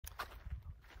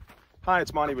Hi,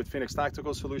 it's Maani with Phoenix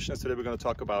Tactical Solutions. Today we're going to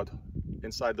talk about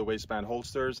inside the waistband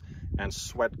holsters and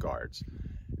sweat guards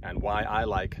and why I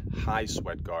like high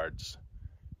sweat guards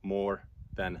more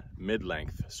than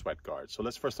mid-length sweat guards. So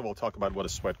let's first of all talk about what a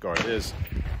sweat guard is.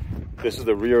 This is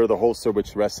the rear of the holster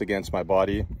which rests against my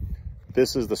body.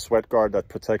 This is the sweat guard that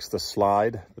protects the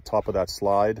slide, the top of that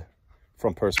slide,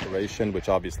 from perspiration, which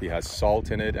obviously has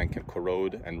salt in it and can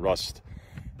corrode and rust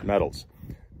metals.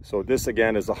 So this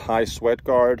again is a high sweat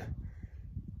guard,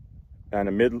 and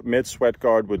a mid sweat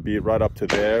guard would be right up to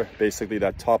there. Basically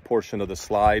that top portion of the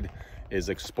slide is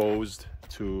exposed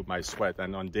to my sweat,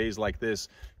 and on days like this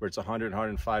where it's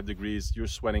 105 degrees, you're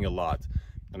sweating a lot,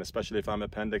 and especially if I'm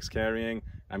appendix carrying,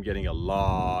 I'm getting a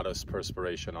lot of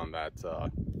perspiration on that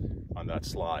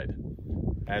slide.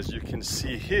 As you can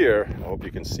see here, I hope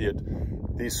you can see it,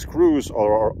 these screws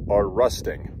are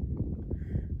rusting.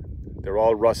 They're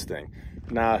all rusting.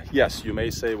 Now, yes, you may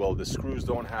say, well, the screws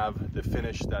don't have the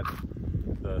finish that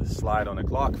the slide on a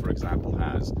Glock, for example,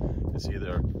 has. It's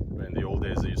either, in the old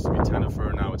days, it used to be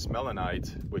Tenefer, now it's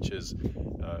melanite, which is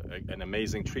an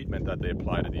amazing treatment that they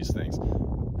apply to these things.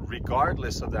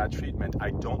 Regardless of that treatment,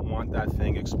 I don't want that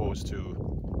thing exposed to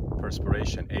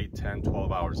perspiration 8, 10,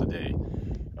 12 hours a day.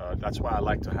 That's why I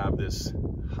like to have this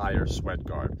higher sweat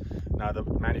guard. Now, the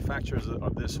manufacturers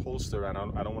of this holster, and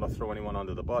I don't want to throw anyone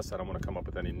under the bus, I don't want to come up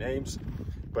with any names,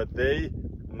 but they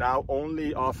now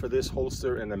only offer this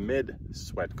holster in a mid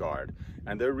sweat guard,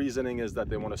 and their reasoning is that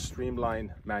they want to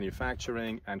streamline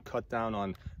manufacturing and cut down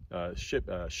on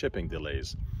shipping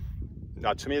delays.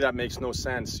 Now, to me, that makes no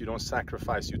sense. You don't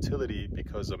sacrifice utility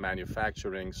because of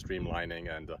manufacturing, streamlining,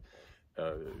 and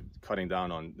cutting down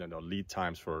on lead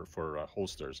times for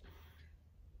holsters.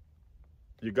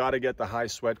 You got to get the high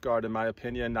sweat guard, in my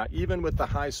opinion. Now, even with the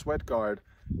high sweat guard,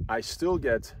 I still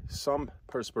get some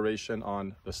perspiration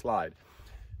on the slide.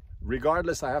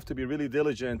 Regardless, I have to be really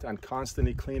diligent and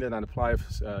constantly clean it and apply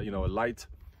a light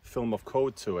film of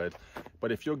coat to it.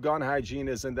 But if your gun hygiene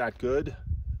isn't that good,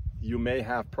 you may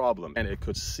have problem, and it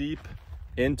could seep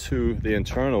into the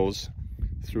internals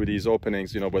through these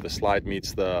openings, where the slide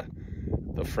meets the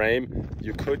frame.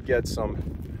 You could get some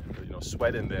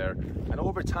sweat in there, and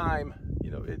over time,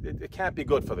 it can't be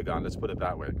good for the gun, let's put it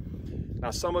that way. Now,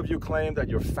 some of you claim that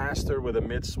you're faster with a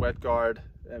mid sweat guard.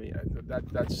 I mean,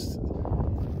 that's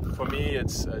for me,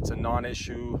 it's a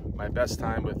non-issue. My best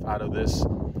time out of this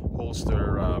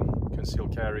holster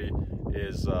concealed carry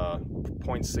is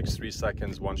 0.63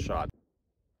 seconds, one shot.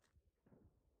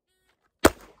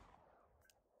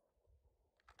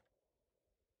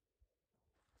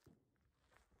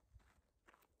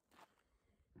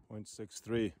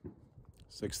 .63.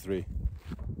 6.3.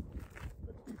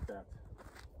 Let's beat that.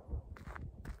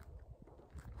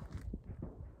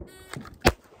 6.6.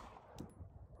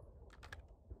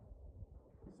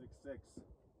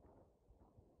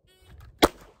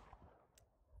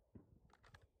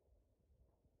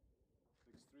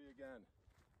 6.3 again.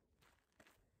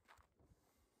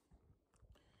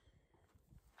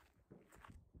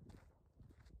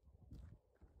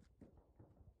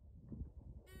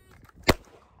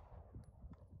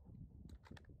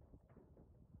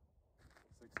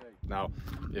 Now,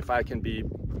 if I can be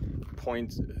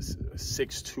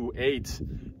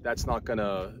 0.628, that's not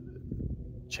gonna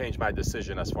change my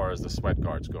decision as far as the sweat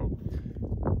guards go.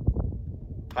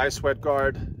 High sweat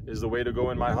guard is the way to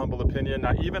go, in my humble opinion.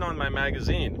 Now, even on my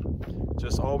magazine,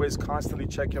 just always constantly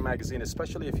check your magazine,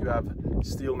 especially if you have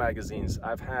steel magazines.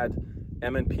 I've had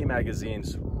M&P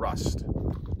magazines rust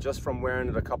just from wearing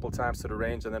it a couple times to the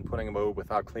range and then putting them over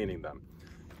without cleaning them.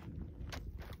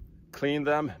 Clean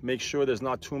them, make sure there's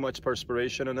not too much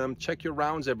perspiration in them. Check your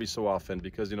rounds every so often,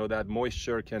 because that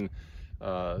moisture can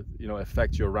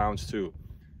affect your rounds too.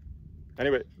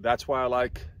 Anyway, that's why I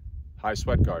like high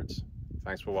sweat guards.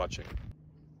 Thanks for watching.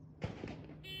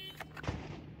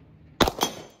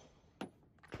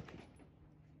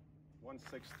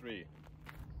 .163.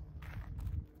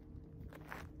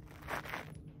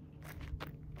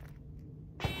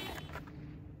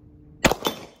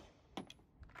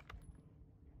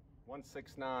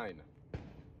 .169.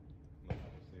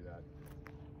 See that?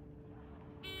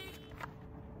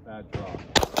 Bad draw.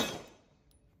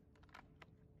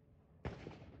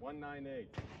 198.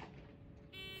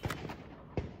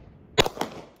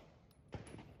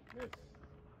 Miss.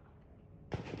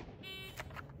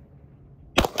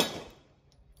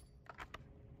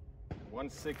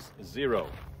 160.